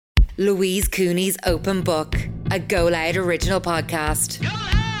Louise Cooney's Open Book, a Go Loud original podcast.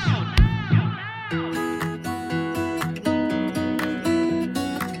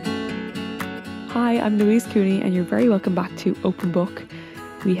 Hi, I'm Louise Cooney and you're very welcome back to Open Book.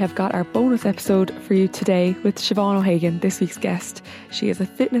 We have got our bonus episode for you today with Siobhan O'Hagan, this week's guest. She is a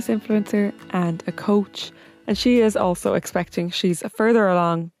fitness influencer and a coach, and she is also expecting. She's further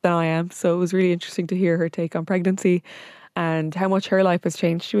along than I am, so it was really interesting to hear her take on pregnancy and how much her life has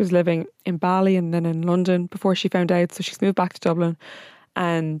changed. She was living in Bali and then in London before she found out, so she's moved back to Dublin,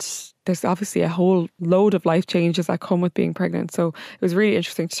 and there's obviously a whole load of life changes that come with being pregnant. So it was really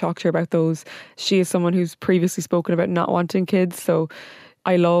interesting to talk to her about those. She is someone who's previously spoken about not wanting kids, so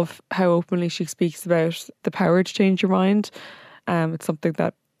I love how openly she speaks about the power to change your mind. It's something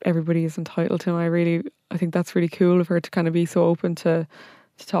that everybody is entitled to, and I think that's really cool of her to kind of be so open to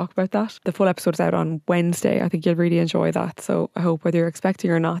talk about that. The full episode is out on Wednesday. I think you'll really enjoy that. So I hope whether you're expecting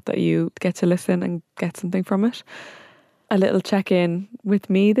or not that you get to listen and get something from it. A little check-in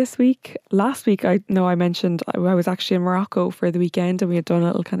with me this week. Last week, I know I mentioned I was actually in Morocco for the weekend and we had done a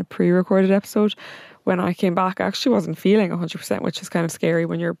little kind of pre-recorded episode. When I came back, I actually wasn't feeling 100%, which is kind of scary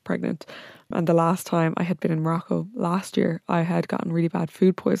when you're pregnant. And the last time I had been in Morocco last year, I had gotten really bad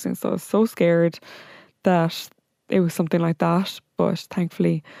food poisoning. So I was so scared that it was something like that. But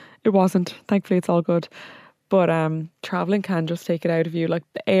thankfully, it wasn't. Thankfully, it's all good. But travelling can just take it out of you, like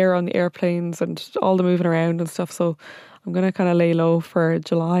the air on the airplanes and all the moving around and stuff. So I'm going to kind of lay low for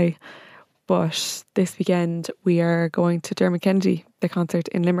July. But this weekend we are going to Dermot Kennedy, the concert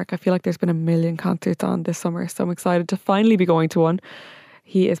in Limerick. I feel like there's been a million concerts on this summer, so I'm excited to finally be going to one.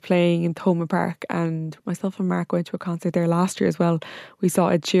 He is playing in Thoma Park, and myself and Mark went to a concert there last year as well. We saw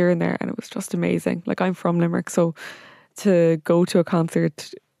Ed Sheeran there and it was just amazing. Like, I'm from Limerick, so to go to a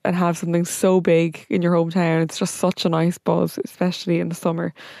concert and have something so big in your hometown, it's just such a nice buzz, especially in the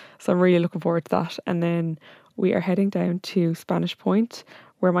summer. So I'm really looking forward to that. And then we are heading down to Spanish Point,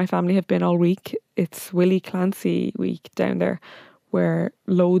 where my family have been all week. It's Willie Clancy week down there, where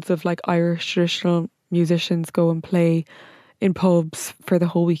loads of like Irish traditional musicians go and play in pubs for the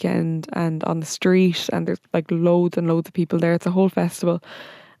whole weekend and on the street, and there's like loads and loads of people there. It's a whole festival,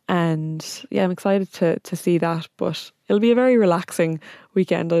 and yeah, I'm excited to see that. But it'll be a very relaxing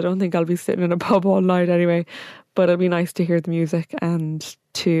weekend. I don't think I'll be sitting in a pub all night anyway, but it'll be nice to hear the music and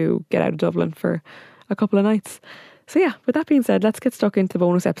to get out of Dublin for a couple of nights. So yeah, with that being said, let's get stuck into the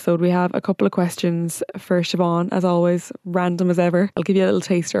bonus episode. We have a couple of questions for Siobhan, as always, random as ever. I'll give you a little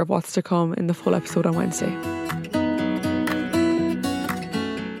taster of what's to come in the full episode on Wednesday.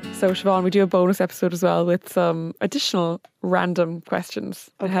 So Siobhan, we do a bonus episode as well with some additional random questions.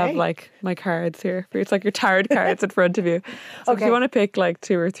 Okay. I have like my cards here. It's like your tarot cards in front of you. So if you want to pick like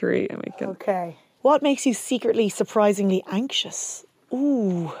 2 or 3 and we can... Okay. What makes you secretly surprisingly anxious?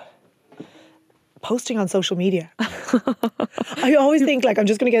 Ooh. Posting on social media. I always think like I'm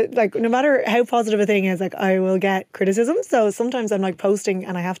just going to get like, no matter how positive a thing is, like I will get criticism. So sometimes I'm like posting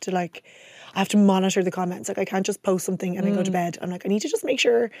and I have to monitor the comments. Like I can't just post something and then go to bed. I'm like, I need to just make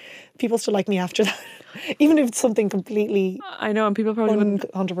sure people still like me after that. Even if it's something completely I know, and people probably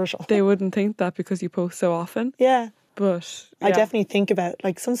controversial. They wouldn't think that because you post so often. Yeah. But yeah. I definitely think about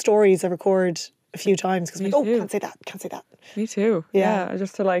like some stories I record a few times because I'm like, oh, can't say that. Me too. Yeah.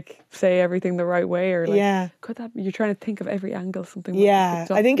 Just to like say everything the right way, or like, could that be, you're trying to think of every angle something. Yeah,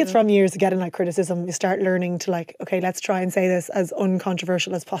 I think it's from years of getting like criticism. You start learning to like, okay, let's try and say this as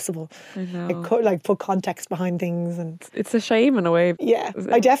uncontroversial as possible. I know. Like put context behind things, and it's a shame in a way. Yeah,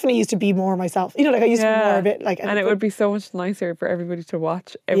 I definitely used to be more myself. You know, like I used to be more a bit like, and it would be so much nicer for everybody to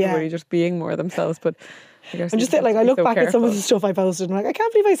watch everybody just being more themselves, but. I'm just like I look back at some of the stuff I posted and I'm like, I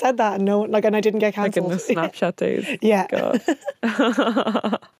can't believe I said that and and I didn't get cancelled. Like in the Snapchat days. Yeah.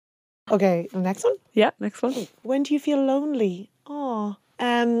 God. Okay, the next one? Yeah, next one. When do you feel lonely? I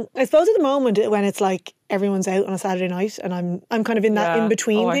suppose at the moment when it's like everyone's out on a Saturday night and I'm kind of in that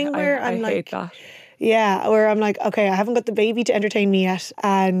in-between thing where I'm like... I hate that. Yeah, where I'm like, okay, I haven't got the baby to entertain me yet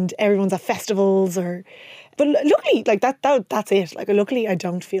and everyone's at festivals But luckily, like that's it. Like luckily I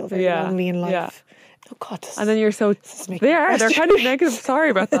don't feel very lonely in life. Yeah. Oh God. And then you're so... they're kind of negative.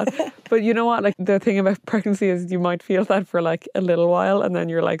 Sorry about that. But you know what? Like the thing about pregnancy is you might feel that for like a little while and then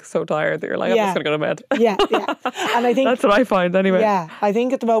you're like so tired that you're like, I'm just going to go to bed. Yeah. And I think... That's what I find anyway. Yeah. I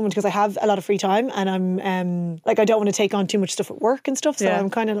think at the moment, because I have a lot of free time and I'm like, I don't want to take on too much stuff at work and stuff. So I'm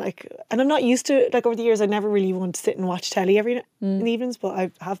kind of like... And I'm not used to... Like over the years, I never really want to sit and watch telly in the evenings, but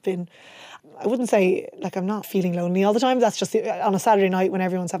I have been... I wouldn't say like I'm not feeling lonely all the time. That's just on a Saturday night when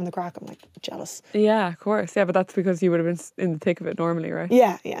everyone's having the crack. I'm like jealous. Yeah, Yeah, of course. Yeah, but that's because you would have been in the thick of it normally, right?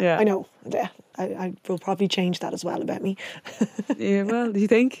 Yeah. I know. Yeah, I will probably change that as well about me. Yeah, well, do you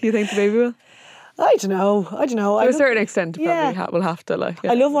think? You think the baby will? I don't know. To a certain extent, yeah. probably will have to, like.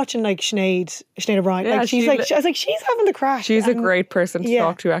 Yeah. I love watching like Sinead O'Brien. Yeah, like she's like, I was like, she's having the crack. She's a great person to yeah.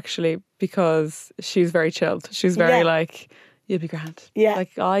 talk to, actually, because she's very chilled. She's very like, you'll be grand. Yeah.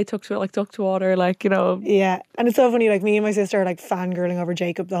 Like, I took to it, like, took to water, like, you know. Yeah. And it's so funny, like, me and my sister are like fangirling over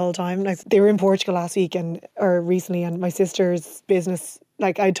Jacob the whole time. Like, they were in Portugal last week or recently, and my sister's business,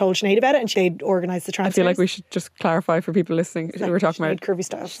 like, I told Sinead about it and she'd organised the transfers. I feel like we should just clarify for people listening. Like we're talking Sinead about Kirby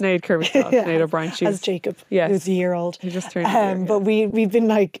Styles. Sinead Kirby Styles, yeah. Sinead O'Brien. As Jacob, yes. who's a year old. He just turned a year, But we've been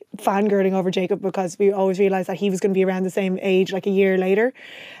like fangirling over Jacob because we always realised that he was going to be around the same age like a year later.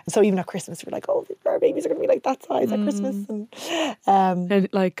 And so even at Christmas, we're like, oh, our babies are going to be like that size at Christmas. And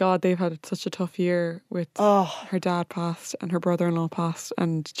like, God, they've had such a tough year with her dad passed and her brother-in-law passed,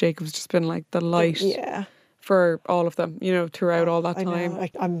 and Jacob's just been like the light. Yeah. For all of them, you know, throughout all that time. I know.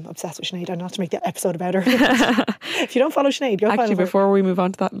 I'm obsessed with Sinead. I know not to make the episode about her. If you don't follow Sinead, go follow her. Actually, before we move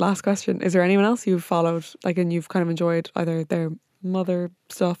on to that last question, is there anyone else you've followed, like, and you've kind of enjoyed either their mother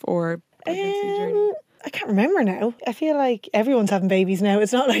stuff or pregnancy journey? I can't remember now. I feel like everyone's having babies now.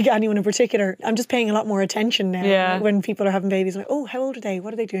 It's not like anyone in particular. I'm just paying a lot more attention now. Yeah. Like when people are having babies, I'm like, oh, how old are they?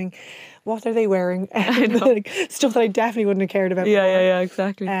 What are they doing? What are they wearing? Like, stuff that I definitely wouldn't have cared about. Yeah,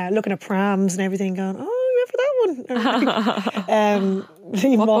 exactly. Looking at prams and everything, going, oh, for that one.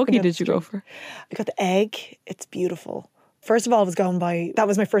 What buggy did you go for? I got the egg. It's beautiful. First of all, I was going by, that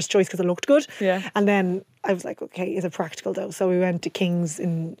was my first choice because it looked good. Yeah. And then I was like, okay, is it practical though? So we went to King's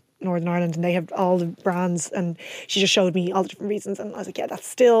in Northern Ireland and they have all the brands and she just showed me all the different reasons and I was like, yeah, that's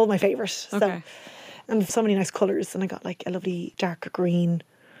still my favourite. Okay. So, and so many nice colours and I got like a lovely darker green.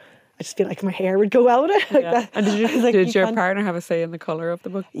 I just feel like my hair would go well with it. Like that. And did your partner have a say in the colour of the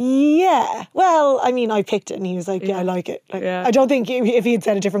book? Yeah. Well, I mean, I picked it and he was like, yeah, I like it. Like, I don't think if he had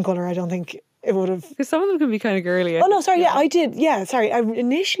said a different colour, I don't think it would have. Because some of them can be kind of girly. Oh, no, sorry. Yeah, I did. Yeah, sorry. I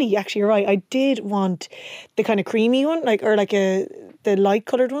initially, actually, you're right. I did want the kind of creamy one, like, or like the light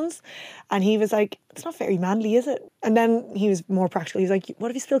coloured ones. And he was like, it's not very manly, is it? And then he was more practical. He was like,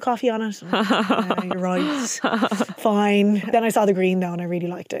 what if you spill coffee on it? Like, yeah, you're right. Fine. Then I saw the green though and I really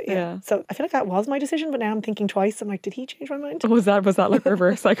liked it. Yeah. So I feel like that was my decision, but now I'm thinking twice. I'm like, did he change my mind? Was that like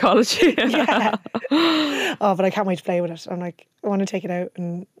reverse psychology? Yeah. Oh, but I can't wait to play with it. I'm like, I want to take it out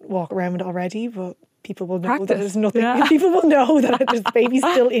and walk around with it already, but people will know that there's nothing. Yeah. People will know that there's babies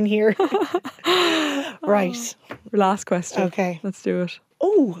still in here. Right. Last question. Okay. Let's do it.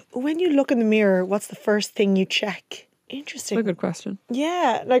 Oh, when you look in the mirror, what's the first thing you check? Interesting. That's a good question.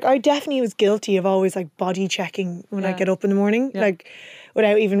 Yeah, like I definitely was guilty of always like body checking when I get up in the morning. Yeah. Like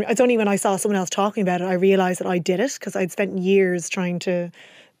without even, it's only when I saw someone else talking about it, I realised that I did it because I'd spent years trying to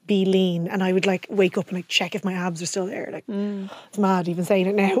be lean and I would like wake up and like check if my abs are still there. Like it's mad even saying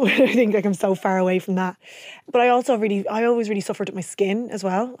it now. I think like I'm so far away from that. But I always really suffered with my skin as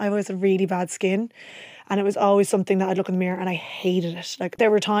well. I always had really bad skin. And it was always something that I'd look in the mirror and I hated it. Like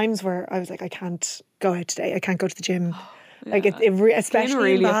there were times where I was like, I can't go out today. I can't go to the gym. Yeah. Like especially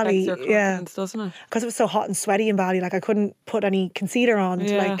really in Bali, doesn't it? Because it was so hot and sweaty in Bali. Like I couldn't put any concealer on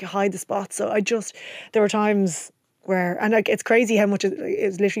to like hide the spots. So there were times where, and like it's crazy how much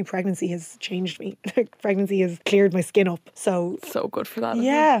it's literally pregnancy has changed me. Like pregnancy has cleared my skin up. So good for that.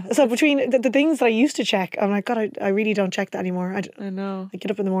 Yeah. So between the things that I used to check, I'm like, God, I really don't check that anymore. I know. I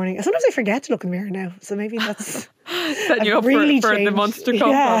get up in the morning. Sometimes I forget to look in the mirror now. So maybe that's setting you up really for the months to come.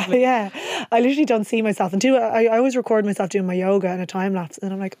 Yeah. I literally don't see myself. And I always record myself doing my yoga and a time lapse,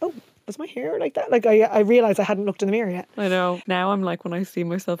 and I'm like, oh, was my hair like that? Like I realised I hadn't looked in the mirror yet. I know. Now I'm like, when I see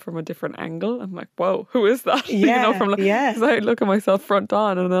myself from a different angle, I'm like, whoa, who is that? Yeah, because I look at myself front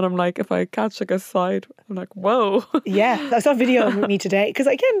on, and then I'm like, if I catch like a side, I'm like, whoa. Yeah, I saw a video of me today because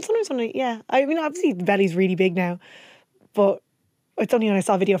again, sometimes I mean, obviously the belly's really big now, but it's only when I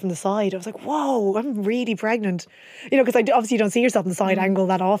saw a video from the side, I was like, whoa, I'm really pregnant. You know, because obviously you don't see yourself in the side angle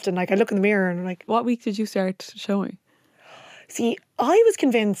that often. Like I look in the mirror and I'm like, what week did you start showing? See, I was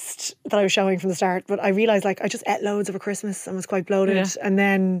convinced that I was showing from the start, but I realised like I just ate loads over Christmas and was quite bloated. Yeah. And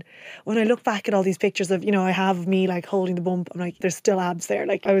then when I look back at all these pictures of, I have me like holding the bump, I'm like, there's still abs there.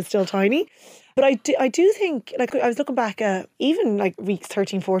 Like I was still tiny. But I do think, like I was looking back at even like weeks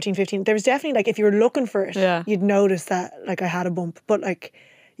 13, 14, 15, there was definitely like if you were looking for it, you'd notice that like I had a bump, but like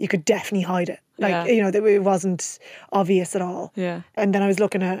you could definitely hide it. Yeah. You know, that it wasn't obvious at all. Yeah. And then I was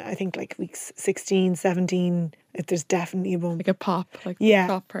looking at, I think like weeks 16, 17, there's definitely a bump. Like a pop, like Yeah.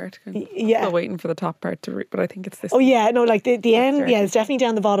 the top part. I'm Yeah. still waiting for the top part but I think it's this. Oh yeah, no, like the end, Exactly. yeah, it's definitely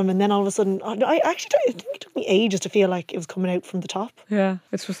down the bottom, and then all of a sudden, I think it took me ages to feel like it was coming out from the top. Yeah,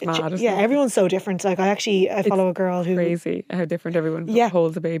 it's just mad. Isn't Yeah, it? everyone's so different. Like I follow a girl who, Crazy how different everyone Yeah.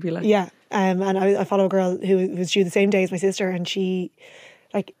 holds a baby. Like, yeah, and I follow a girl who was due the same day as my sister, and she,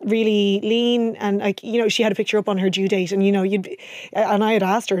 like, really lean, and like, you know, she had a picture up on her due date, and you know, and I had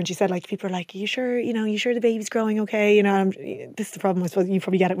asked her, and she said, like, people are like, are you sure, you know, you sure the baby's growing okay, you know, and this is the problem, I suppose you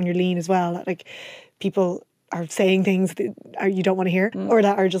probably get it when you're lean as well, like people are saying things that you don't want to hear or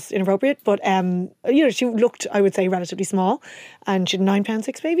that are just inappropriate, but you know, she looked, I would say, relatively small, and she had a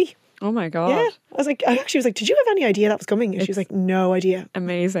 9'6" baby. oh my God. Yeah, I actually was like, did you have any idea that was coming? And she was like, no idea.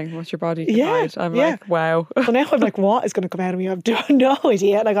 Amazing what your body can Yeah, hide. I'm yeah. like, wow. So now I'm like, what is going to come out of me? I have no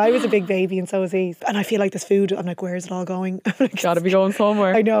idea. Like, I was a big baby and so was he. And I feel like this food, I'm like, where is it all going? I'm like, Gotta be going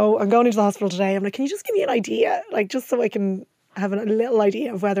somewhere. I know. I'm going into the hospital today. I'm like, can you just give me an idea? Like, just so I can have a little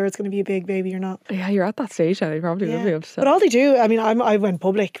idea of whether it's going to be a big baby or not. Yeah, you're at that stage now. You probably will be able to But all they do, I mean, I went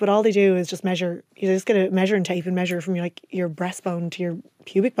public, but all they do is just measure. You just get a measuring tape and measure from your breastbone to your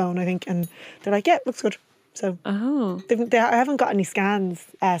pubic bone, I think. And they're like, yeah, looks good. So Oh, I haven't got any scans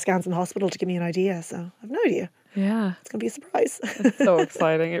in the hospital to give me an idea. So I have no idea. yeah. It's going to be a surprise. It's so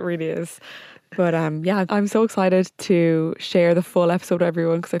exciting. It really is. But yeah, I'm so excited to share the full episode with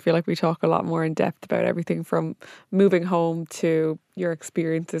everyone because I feel like we talk a lot more in depth about everything from moving home to your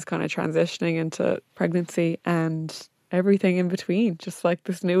experiences kind of transitioning into pregnancy and everything in between, just like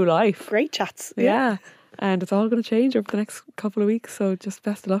this new life. Great chats. Yeah. And it's all going to change over the next couple of weeks. So just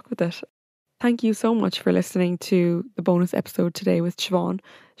best of luck with it. Thank you so much for listening to the bonus episode today with Siobhan.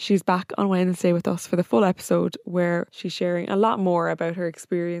 She's back on Wednesday with us for the full episode where she's sharing a lot more about her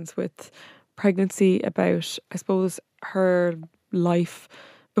experience with pregnancy, about, I suppose, her life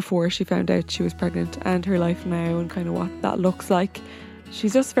before she found out she was pregnant and her life now and kind of what that looks like.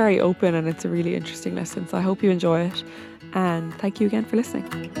 She's just very open and it's a really interesting listen. So I hope you enjoy it. And thank you again for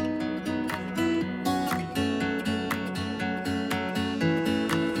listening.